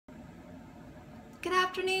Good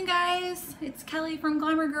afternoon, guys. It's Kelly from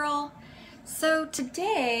Glamour Gurl. So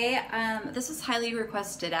today, this was highly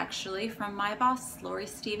requested actually from my boss, Lori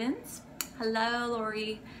Stevens. Hello,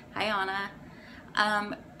 Lori. Hi,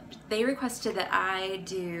 Anna. They requested that I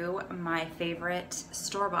do my favorite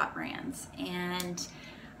store-bought brands, and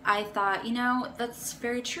I thought, you know, that's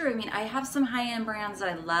very true. I mean, I have some high-end brands that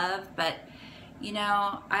I love, but you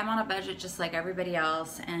know, I'm on a budget just like everybody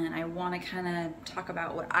else, and I want to kind of talk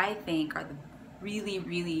about what I think are the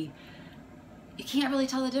really, you can't really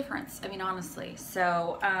tell the difference. I mean, honestly.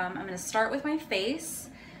 So I'm going to start with my face.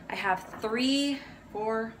 I have four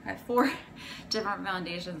different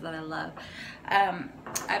foundations that I love.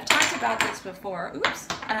 I've talked about this before. Oops.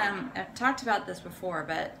 I've talked about this before,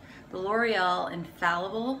 but the L'Oreal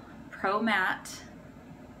Infallible Pro Matte.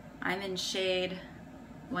 I'm in shade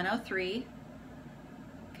 103.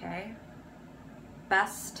 Okay.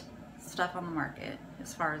 Best stuff on the market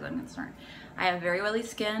as far as I'm concerned. I have very oily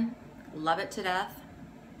skin, love it to death.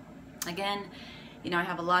 Again, you know, I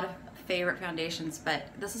have a lot of favorite foundations, but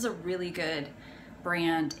this is a really good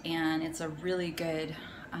brand, and it's a really good,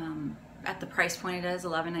 at the price point it is,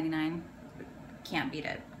 $11.99, can't beat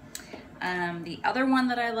it. The other one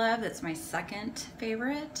that I love, that's my second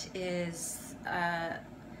favorite, is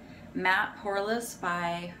Matte Poreless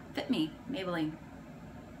by Fit Me, Maybelline.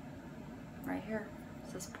 Right here,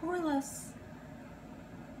 it says Poreless.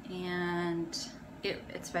 And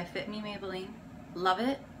it's by Fit Me Maybelline. Love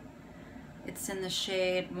it. It's in the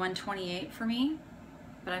shade 128 for me,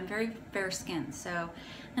 but I'm very fair skinned, so,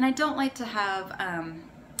 and I don't like to have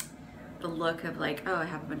the look of like, oh, I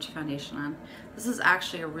have a bunch of foundation on. This is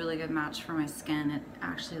actually a really good match for my skin. It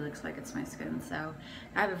actually looks like it's my skin, so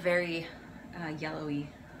I have a very yellowy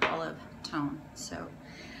olive tone. So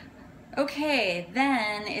okay,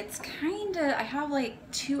 then it's kind of, I have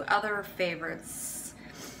like two other favorites.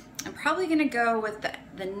 I'm probably gonna go with the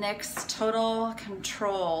NYX Total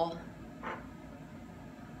Control.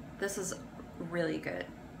 This is really good.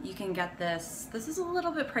 You can get this. This is a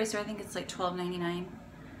little bit pricier. I think it's like $12.99.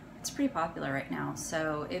 It's pretty popular right now.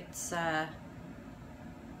 So it's,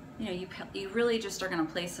 you know, you really just are gonna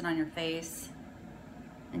place it on your face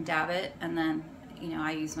and dab it, and then, you know,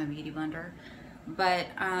 I use my beauty blender. But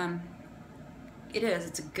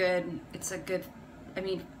it's a good, I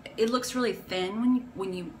mean, it looks really thin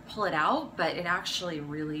when you pull it out, but it actually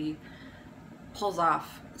really pulls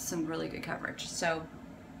off some really good coverage. So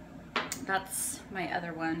that's my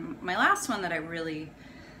other one. My last one that I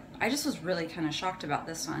just was really kind of shocked about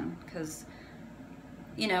this one, because,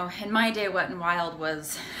 you know, in my day, Wet n Wild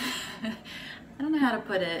was, I don't know how to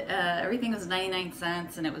put it, everything was 99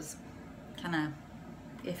 cents, and it was kind of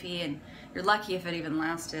iffy, and you're lucky if it even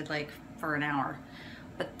lasted like for an hour.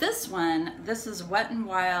 But this one, this is Wet n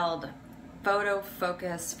Wild Photo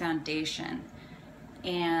Focus Foundation,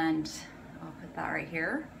 and I'll put that right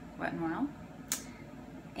here, Wet n Wild.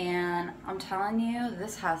 And I'm telling you,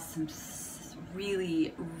 this has some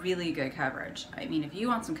really good coverage. I mean, if you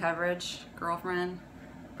want some coverage, girlfriend,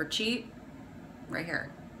 for cheap, right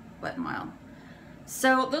here, Wet n Wild.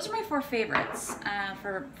 So those are my four favorites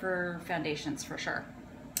for foundations for sure.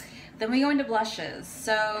 Then we go into blushes.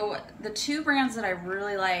 So the two brands that I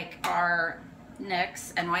really like are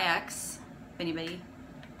NYX, NYX, if anybody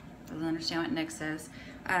doesn't understand what NYX is.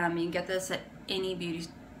 You can get this at any beauty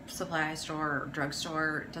supply store or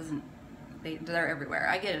drugstore. They're everywhere.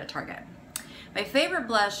 I get it at Target. My favorite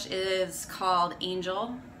blush is called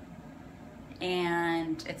Angel,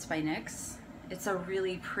 and it's by NYX. It's a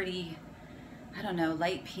really pretty, I don't know,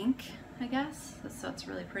 light pink, I guess. So it's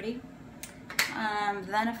really pretty.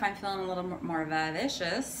 Then if I'm feeling a little more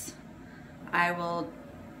vivacious, I will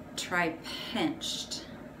try Pinched.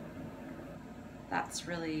 That's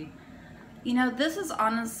really, you know, this is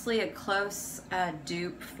honestly a close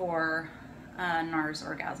dupe for NARS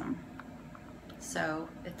Orgasm. So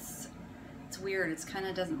it's weird. It's kind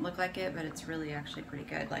of doesn't look like it, but it's really actually pretty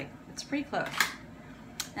good. Like, it's pretty close.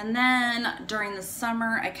 And then during the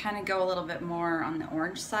summer, I kind of go a little bit more on the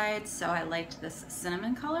orange side, so I liked this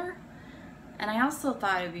cinnamon color. And I also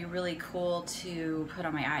thought it would be really cool to put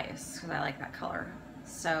on my eyes, because I like that color.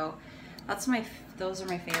 So that's those are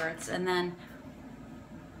my favorites. And then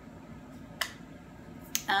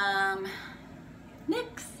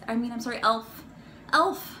NYX, I'm sorry, Elf.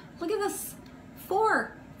 Look at this,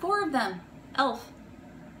 four of them, Elf.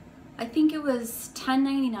 I think it was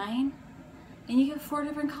 $10.99, and you get 4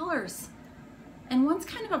 different colors. And one's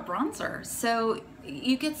kind of a bronzer, so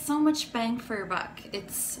you get so much bang for your buck.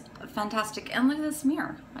 It's fantastic. And look at this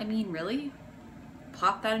mirror. I mean, really?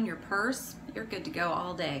 Pop that in your purse, you're good to go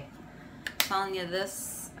all day. I'm telling you,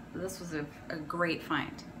 this was a great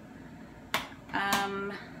find.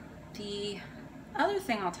 The other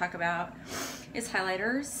thing I'll talk about is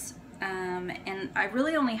highlighters. And I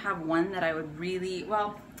really only have one that I would really,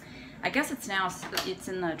 well, I guess it's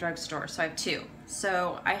in the drugstore, so I have two.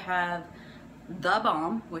 So I have the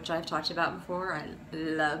Balm, which I've talked about before. I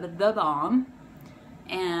love the Balm.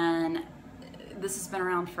 And this has been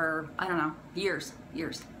around for, I don't know, years.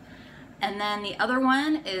 And then the other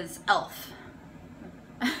one is e.l.f.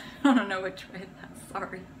 I don't know which way that's,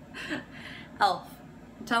 sorry. e.l.f.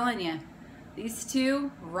 I'm telling you, these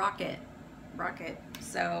two rock it.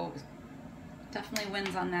 So definitely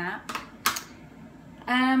wins on that.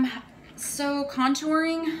 So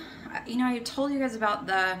contouring, you know, I told you guys about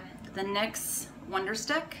the NYX Wonder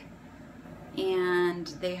Stick, and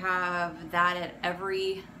they have that at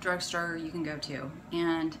every drugstore you can go to.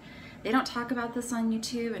 And they don't talk about this on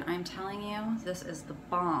YouTube, and I'm telling you, this is the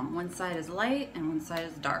bomb. One side is light and one side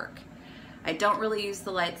is dark. I don't really use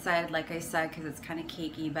the light side, like I said, because it's kind of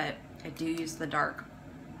cakey, but I do use the dark.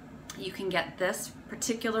 You can get this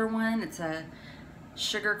particular one. It's a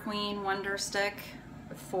Sugar Queen Wonder Stick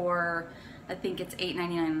for, I think it's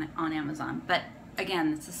 $8.99 on Amazon. But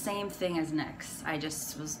again, it's the same thing as NYX. I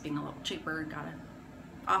just was being a little cheaper and got an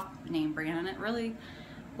off-name brand, and it really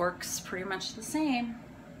works pretty much the same.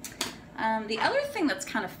 The other thing that's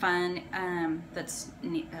kind of fun, that's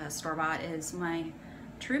store-bought, is my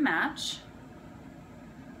True Match.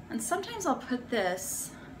 And sometimes I'll put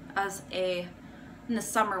this as in the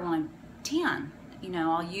summer when I'm tan. You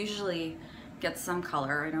know, I'll usually get some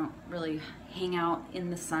color. I don't really hang out in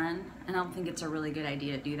the sun, and I don't think it's a really good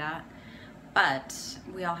idea to do that. But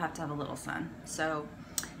we all have to have a little sun. So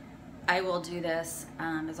I will do this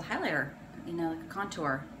as a highlighter, you know, like a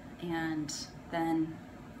contour. And then,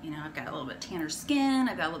 you know, I've got a little bit tanner skin,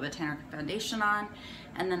 I've got a little bit tanner foundation on,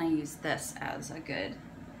 and then I use this as a good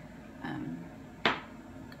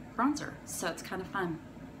bronzer. So it's kind of fun.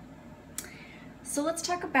 So let's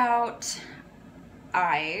talk about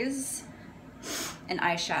eyes and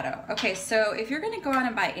eyeshadow. Okay, so if you're gonna go out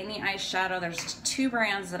and buy any eyeshadow, there's two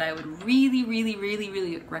brands that I would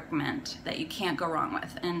really recommend that you can't go wrong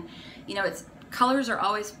with. And you know, colors are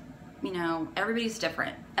always, you know, everybody's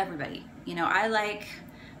different, everybody. You know, I like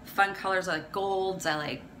fun colors, I like golds, I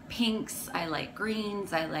like pinks, I like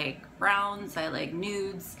greens, I like browns, I like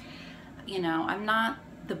nudes. You know, I'm not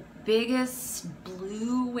the biggest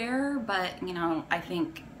blue wearer, but you know, I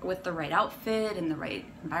think with the right outfit and the right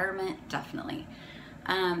environment, definitely.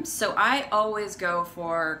 So I always go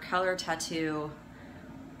for Color Tattoo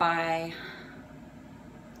by,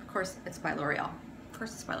 of course it's by Loreal. Of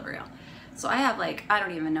course it's by Loreal. So I have like, I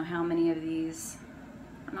don't even know how many of these.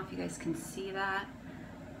 I don't know if you guys can see that,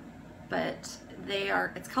 but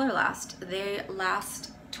it's Color Last. They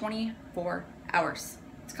last 24 hours.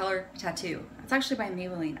 It's Color Tattoo. It's actually by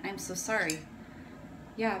Maybelline. I'm so sorry.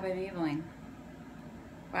 Yeah, by Maybelline.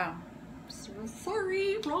 Wow. So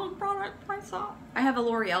sorry, wrong product I saw. I have a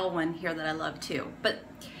L'Oreal one here that I love too. But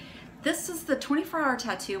this is the 24-hour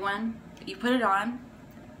tattoo one. You put it on,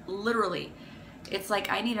 literally, it's like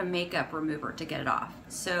I need a makeup remover to get it off.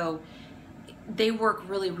 So they work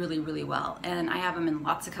really well. And I have them in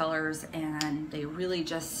lots of colors, and they really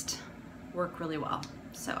just work really well.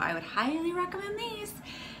 So I would highly recommend these.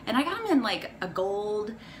 And I got them in like a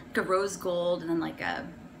gold, like a rose gold, and then like a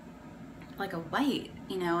white,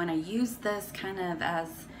 you know, and I use this kind of as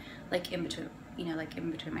like in between, you know, like in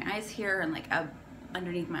between my eyes here and like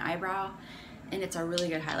underneath my eyebrow, and it's a really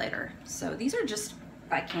good highlighter. So these are just,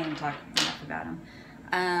 I can't even talk enough about them.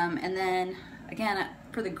 And then again,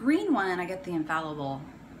 for the green one, I get the Infallible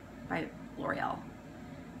by L'Oreal.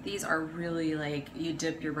 These are really like, you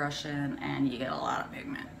dip your brush in and you get a lot of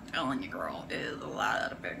pigment. I'm telling you, girl, it is a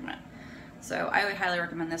lot of pigment. So I would highly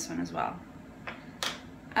recommend this one as well.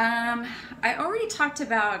 I already talked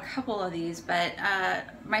about a couple of these, but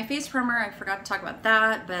my face primer, I forgot to talk about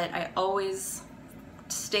that, but I always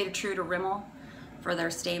stay true to Rimmel for their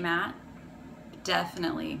Stay Matte.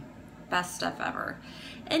 Definitely best stuff ever.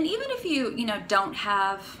 And even if you know, don't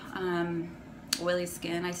have oily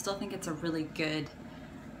skin, I still think it's a really good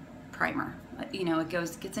primer. You know, it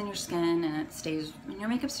gets in your skin and it stays, and your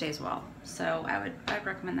makeup stays well. So I'd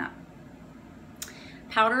recommend that.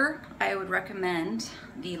 Powder, I would recommend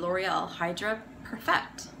the L'Oreal Hydra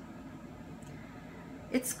Perfect.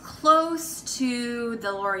 It's close to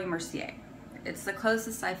the Laura Mercier. It's the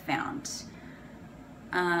closest I've found.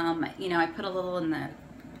 You know, I put a little in the,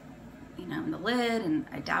 you know, in the lid, and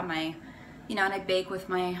I dab my, you know, and I bake with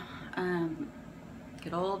my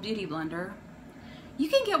good old beauty blender. You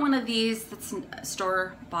can get one of these that's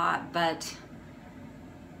store bought, but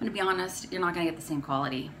I'm gonna be honest, you're not gonna get the same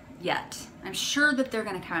quality. yet. I'm sure that they're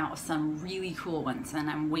gonna come out with some really cool ones, and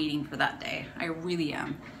I'm waiting for that day. I really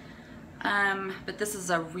am. But this is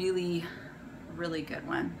a really, really good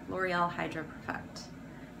one. L'Oreal Hydro Perfect.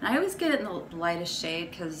 And I always get it in the lightest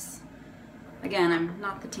shade because, again, I'm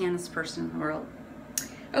not the tannest person in the world.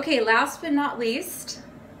 Okay, last but not least,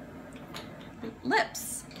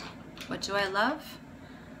 lips. What do I love?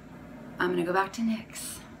 I'm gonna go back to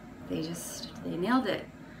NYX. They nailed it.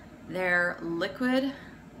 They're liquid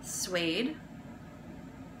suede.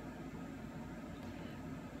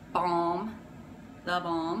 Balm, the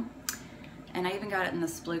balm. And I even got it in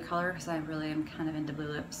this blue color because I really am kind of into blue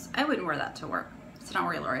lips. I wouldn't wear that to work. So don't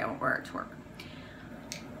worry, Lori, I won't wear it to work.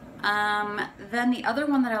 Then the other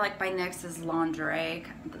one that I like by NYX is Lingerie,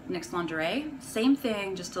 NYX Lingerie. Same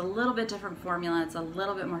thing, just a little bit different formula. It's a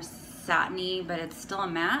little bit more satiny, but it's still a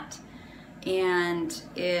matte. And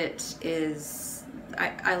it is,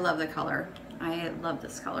 I love the color. I love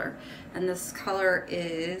this color. And this color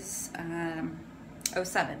is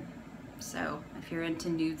 07. So if you're into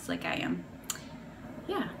nudes like I am.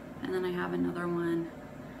 Yeah, and then I have another one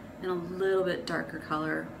in a little bit darker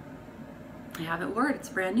color. I haven't worn it, it's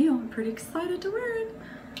brand new. I'm pretty excited to wear it.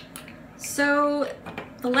 So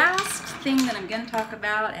the last thing that I'm gonna talk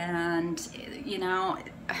about, and you know,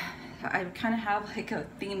 I kind of have like a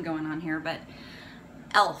theme going on here, but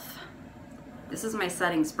e.l.f. This is my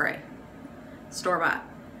setting spray. Store-bought.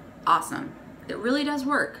 Awesome. It really does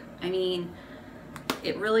work. I mean,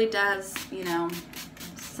 it really does, you know,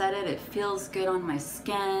 set it feels good on my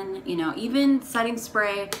skin. You know, even setting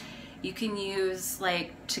spray you can use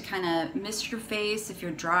like to kind of mist your face if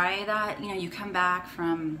you're dry, that, you know, you come back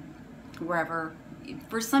from wherever.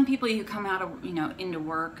 For some people, you come out of, you know, into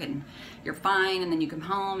work and you're fine, and then you come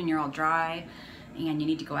home and you're all dry and you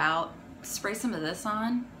need to go out. Spray some of this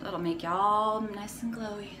on. That'll make you all nice and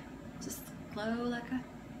glowy. Just glow like a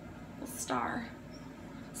little star.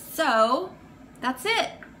 So that's it.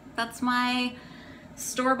 That's my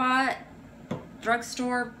store-bought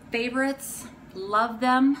drugstore favorites. Love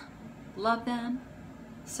them. Love them.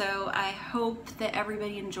 So I hope that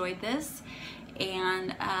everybody enjoyed this.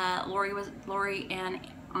 And Lori and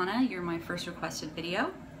Anna, you're my first requested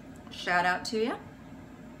video. Shout out to you.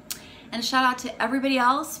 And a shout out to everybody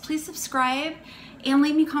else. Please subscribe and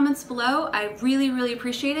leave me comments below. I really, really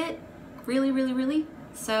appreciate it. Really, really, really.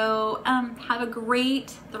 So have a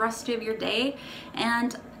great the rest of your day.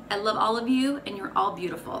 And I love all of you, and you're all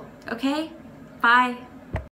beautiful. Okay? Bye.